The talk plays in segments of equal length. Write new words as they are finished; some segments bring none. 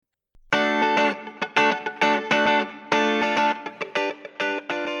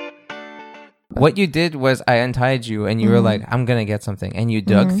What you did was I untied you and you were like, I'm going to get something. And you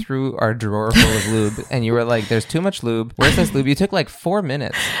dug through our drawer full of lube and you were like, there's too much lube. Where's this lube? You took like 4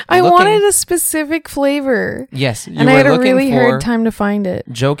 minutes. I wanted a specific flavor. Yes. You and were I had a looking really for hard time to find it.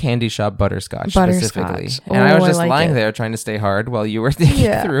 Joe Candy Shop butterscotch specifically. Oh, And I was just like lying it. there trying to stay hard while you were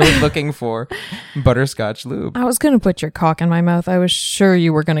digging through and looking for butterscotch lube. I was going to put your cock in my mouth. I was sure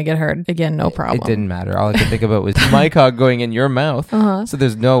you were going to get hard. Again, no problem. It didn't matter. All I could think about was my cock going in your mouth. So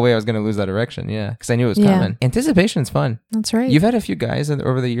there's no way I was going to lose that erection. Yeah. Because I knew it was coming. Anticipation's fun. That's right. You've had a few guys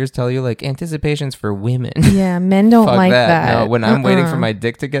over the years tell you like anticipation's for women. Yeah. Men don't Fuck like that. No, when I'm waiting for my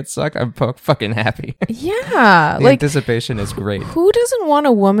dick to get sucked, I'm fucking happy. Yeah. The anticipation is great. Who doesn't want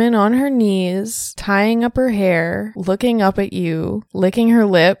a woman on her knees, tying up her hair, looking up at you, licking her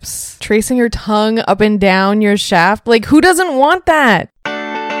lips, tracing her tongue up and down your shaft? Like, who doesn't want that?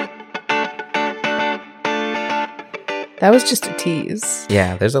 That was just a tease.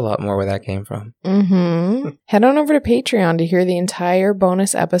 Yeah, there's a lot more where that came from. Head on over to Patreon to hear the entire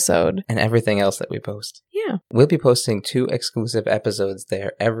bonus episode. And everything else that we post. Yeah. We'll be posting 2 exclusive episodes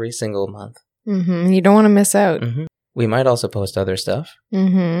there every single month. You don't want to miss out. We might also post other stuff.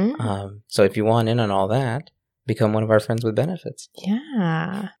 So if you want in on all that, become one of our friends with benefits.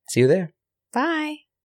 Yeah. See you there. Bye.